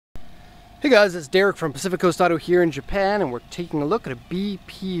Hey guys, it's Derek from Pacific Coast Auto here in Japan, and we're taking a look at a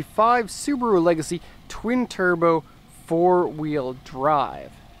BP5 Subaru Legacy twin turbo 4-wheel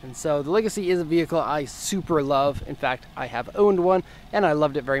drive. And so the Legacy is a vehicle I super love. In fact, I have owned one and I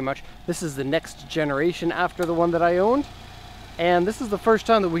loved it very much. This is the next generation after the one that I owned. And this is the first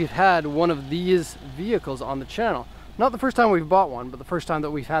time that we've had one of these vehicles on the channel. Not the first time we've bought one, but the first time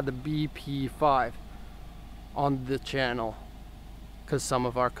that we've had the BP5 on the channel, because some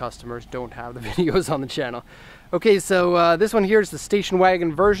of our customers don't have the videos on the channel. Okay, so this one here is the station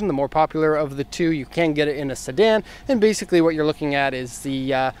wagon version, the more popular of the two. You can get it in a sedan, and basically what you're looking at is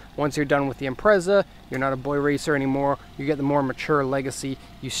the once you're done with the Impreza, you're not a boy racer anymore, you get the more mature Legacy.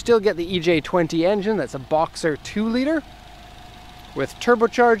 You still get the EJ20 engine, that's a Boxer 2-liter with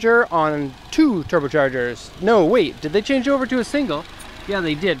turbocharger on 2 turbochargers. No, wait, did they change over to a single? Yeah,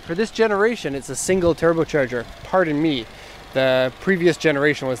 they did. For this generation, it's a single turbocharger. Pardon me. The previous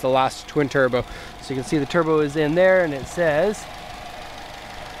generation was the last twin turbo. So you can see the turbo is in there and it says,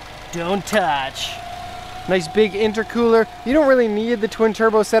 "Don't touch." Nice big intercooler. You don't really need the twin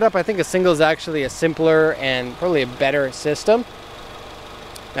turbo setup. I think a single is actually a simpler and probably a better system.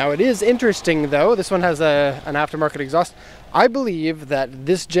 Now it is interesting though, this one has an aftermarket exhaust. I believe that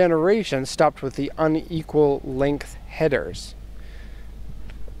this generation stopped with the unequal length headers.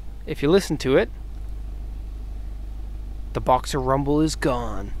 If you listen to it, the Boxer rumble is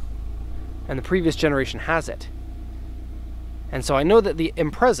gone, and the previous generation has it. And so I know that the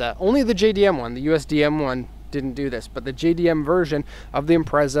Impreza, only the JDM one, the USDM one, didn't do this, but the JDM version of the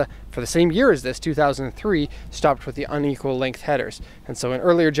Impreza for the same year as this, 2003, stopped with the unequal length headers. And so in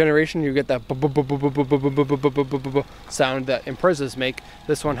earlier generation, you get that sound that Imprezas make.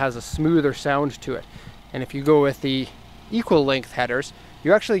 This one has a smoother sound to it. And if you go with the equal length headers,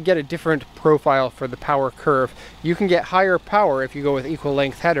 you actually get a different profile for the power curve. You can get higher power if you go with equal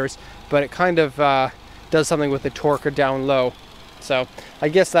length headers, but it kind of does something with the torque down low. So I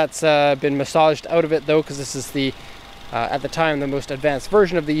guess that's been massaged out of it though, because this is the, at the time, the most advanced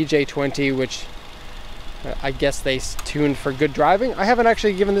version of the EJ20, which I guess they tuned for good driving. I haven't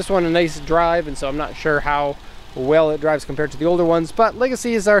actually given this one a nice drive, and so I'm not sure how well it drives compared to the older ones, but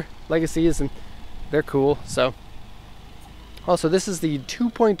Legacies are Legacies and they're cool, so. Also, this is the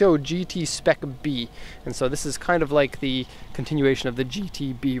 2.0 GT Spec B, and so this is kind of like the continuation of the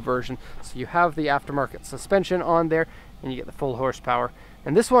GTB version. So you have the aftermarket suspension on there, and you get the full horsepower.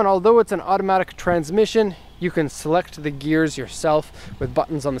 And this one, although it's an automatic transmission, you can select the gears yourself with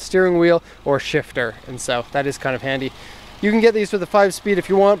buttons on the steering wheel or shifter, and so that is kind of handy. You can get these with a 5-speed if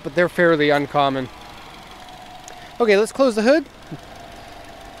you want, but they're fairly uncommon. Okay, let's close the hood,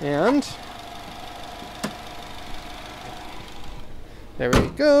 and there we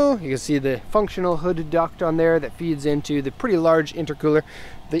go. You can see the functional hood duct on there that feeds into the pretty large intercooler.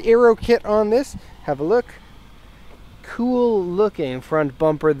 The aero kit on this, have a look. Cool looking front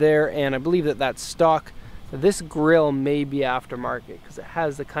bumper there, and I believe that that's stock. This grille may be aftermarket because it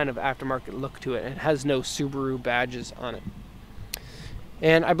has the kind of aftermarket look to it. It has no Subaru badges on it.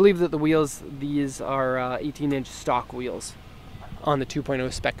 And I believe that the wheels, these are 18-inch stock wheels on the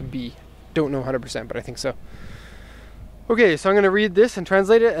 2.0 Spec B. Don't know 100%, but I think so. Okay, so I'm going to read this and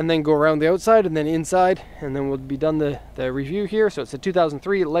translate it and then go around the outside and then inside, and then we'll be done the review here. So it's a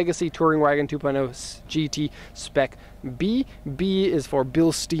 2003 Legacy Touring Wagon 2.0 GT Spec B. B is for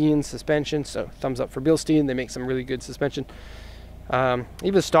Bilstein suspension, so thumbs up for Bilstein. They make some really good suspension.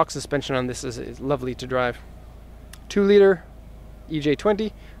 Even stock suspension on this is lovely to drive. 2-liter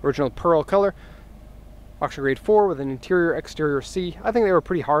EJ20, original pearl color. Boxer grade 4 with an interior exterior C. I think they were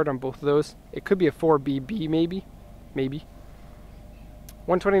pretty hard on both of those. It could be a 4BB maybe.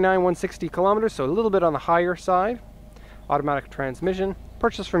 129, 160 kilometers, so a little bit on the higher side. Automatic transmission,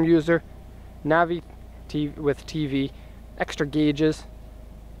 purchased from user, Navi with TV, extra gauges,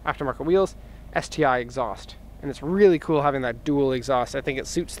 aftermarket wheels, STI exhaust. And it's really cool having that dual exhaust. I think it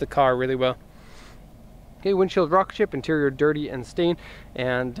suits the car really well. Okay, windshield rock chip, interior dirty and stained,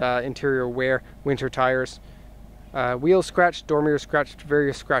 and interior wear, winter tires. Wheels scratched, door mirror scratched,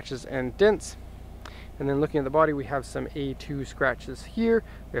 various scratches and dents. And then looking at the body, we have some A2 scratches here.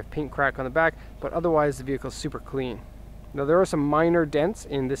 We have paint crack on the back, but otherwise the vehicle is super clean. Now there are some minor dents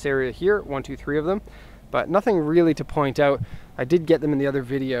in this area here, 1, 2, 3 of them, but nothing really to point out. I did get them in the other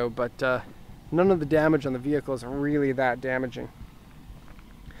video, but none of the damage on the vehicle is really that damaging.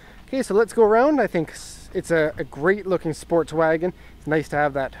 Okay, so let's go around. I think it's a great looking sports wagon. It's nice to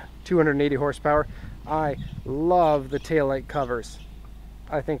have that 280 horsepower. I love the taillight covers.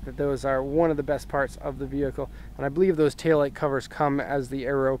 I think that those are one of the best parts of the vehicle, and I believe those taillight covers come as the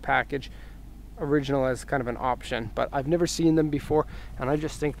aero package. original as kind of an option, but I've never seen them before, and I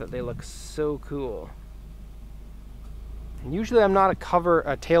just think that they look so cool. And usually I'm not a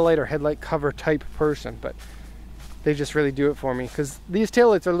taillight or headlight cover type person, but they just really do it for me, because these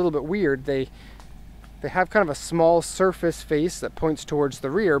taillights are a little bit weird. They have kind of a small surface face that points towards the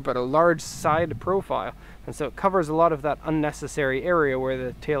rear, but a large side profile, and so it covers a lot of that unnecessary area where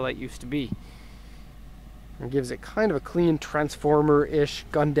the taillight used to be. And gives it kind of a clean Transformer-ish,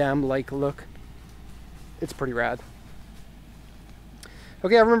 Gundam-like look. It's pretty rad.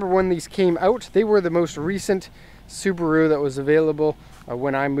 Okay, I remember when these came out. They were the most recent Subaru that was available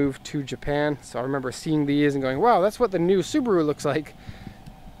when I moved to Japan. So I remember seeing these and going, wow, that's what the new Subaru looks like.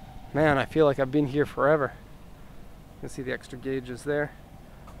 Man, I feel like I've been here forever. You can see the extra gauges there.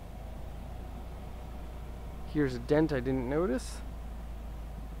 Here's a dent I didn't notice.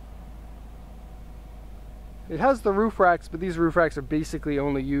 It has the roof racks, but these roof racks are basically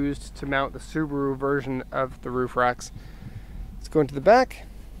only used to mount the Subaru version of the roof racks. Let's go into the back.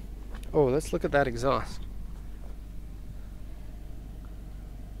 Oh, let's look at that exhaust.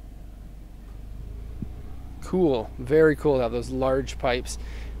 Cool, very cool to have those large pipes.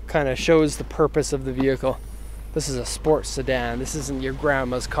 Kind of shows the purpose of the vehicle. This is a sports sedan. This isn't your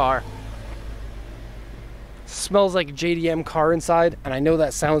grandma's car. Smells like a JDM car inside, and I know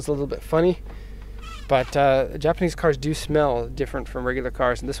that sounds a little bit funny, but Japanese cars do smell different from regular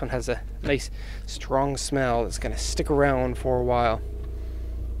cars, and this one has a nice strong smell that's going to stick around for a while.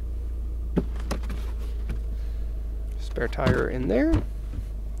 Spare tire in there.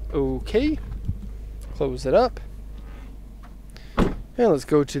 Okay, close it up, and let's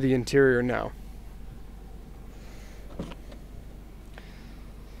go to the interior now.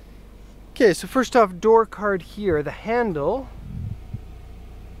 Okay, so first off, door card here. The handle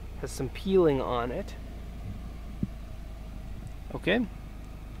has some peeling on it. Okay.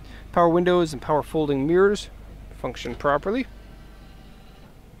 Power windows and power folding mirrors function properly.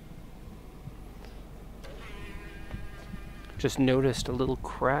 Just noticed a little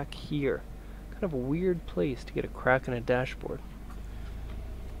crack here. Kind of a weird place to get a crack in a dashboard.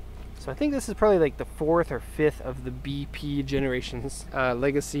 So I think this is probably like the 4th or 5th of the BP generations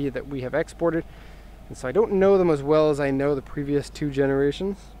legacy that we have exported. And so I don't know them as well as I know the previous 2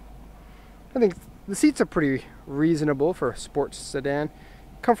 generations. I think the seats are pretty reasonable for a sports sedan.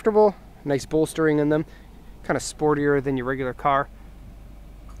 Comfortable, nice bolstering in them, kind of sportier than your regular car.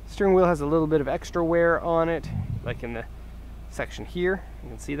 Steering wheel has a little bit of extra wear on it, like in the section here. You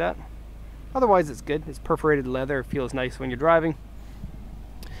can see that. Otherwise it's good. It's perforated leather. It feels nice when you're driving.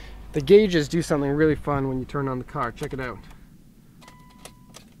 The gauges do something really fun when you turn on the car. Check it out.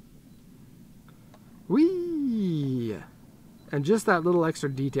 Whee! And just that little extra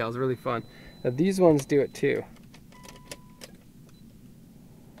detail is really fun. Now these ones do it too.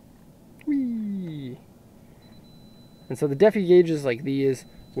 Whee! And so the Defi gauges like these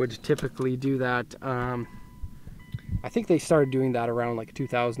would typically do that. I think they started doing that around like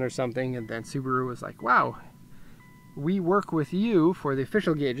 2000 or something, and then Subaru was like, wow, we work with you for the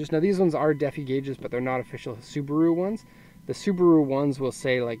official gauges. Now these ones are Defi gauges, but they're not official Subaru ones. The Subaru ones will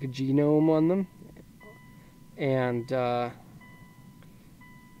say like Genome on them, and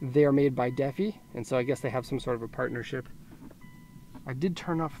they're made by Defi, and so I guess they have some sort of a partnership. I did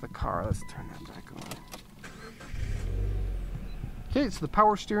turn off the car. Let's turn that back on. Okay, so the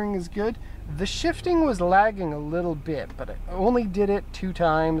power steering is good. The shifting was lagging a little bit, but I only did it 2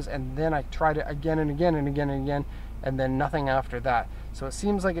 times, and then I tried it again and again and again and again, and then nothing after that. So it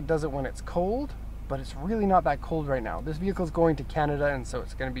seems like it does it when it's cold, but it's really not that cold right now. This vehicle is going to Canada, and so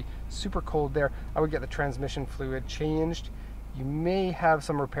it's going to be super cold there. I would get the transmission fluid changed. You may have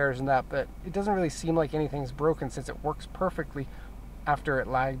some repairs in that, but it doesn't really seem like anything's broken since it works perfectly after it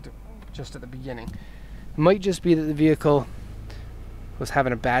lagged just at the beginning. It might just be that the vehicle was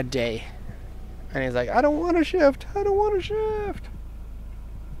having a bad day, and he's like, I don't want to shift, I don't want to shift.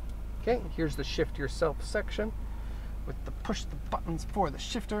 Okay, here's the shift yourself section with the push the buttons for the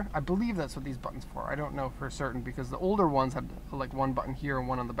shifter. I believe that's what these buttons for. I don't know for certain because the older ones had like 1 button here and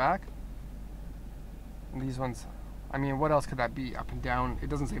 1 on the back. And these ones, I mean, what else could that be? Up and down. It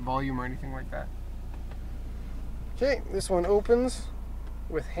doesn't say volume or anything like that. Okay, this one opens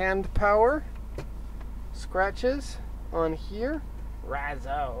with hand power. Scratches on here.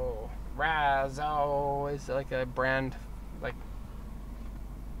 Razzo is like a brand, like,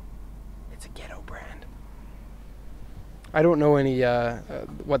 it's a ghetto brand. I don't know any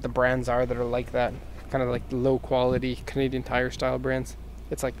what the brands are that are like that, kind of like low quality Canadian Tire style brands.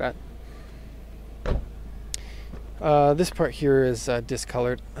 It's like that. This part here is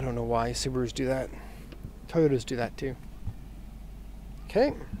discolored. I don't know why. Subarus do that. Toyotas do that too.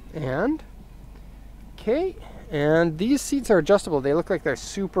 Okay, and Okay, and these seats are adjustable. They look like they're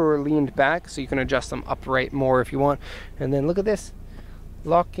super leaned back, so you can adjust them upright more if you want. And then look at this.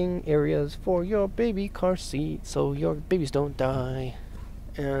 Locking areas for your baby car seat so your babies don't die.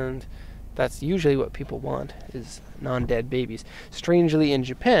 And that's usually what people want, is non-dead babies. Strangely, in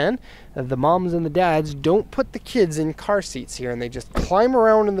Japan, the moms and the dads don't put the kids in car seats here, and they just climb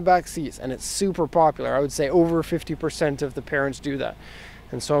around in the back seats, and it's super popular. I would say over 50% of the parents do that.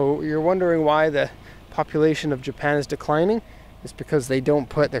 And so you're wondering why the population of Japan is declining. It's because they don't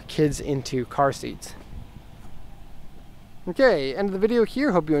put their kids into car seats. Okay, end of the video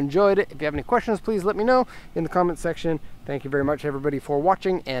here. Hope you enjoyed it. If you have any questions, please let me know in the comment section. Thank you very much, everybody, for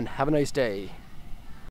watching, and have a nice day.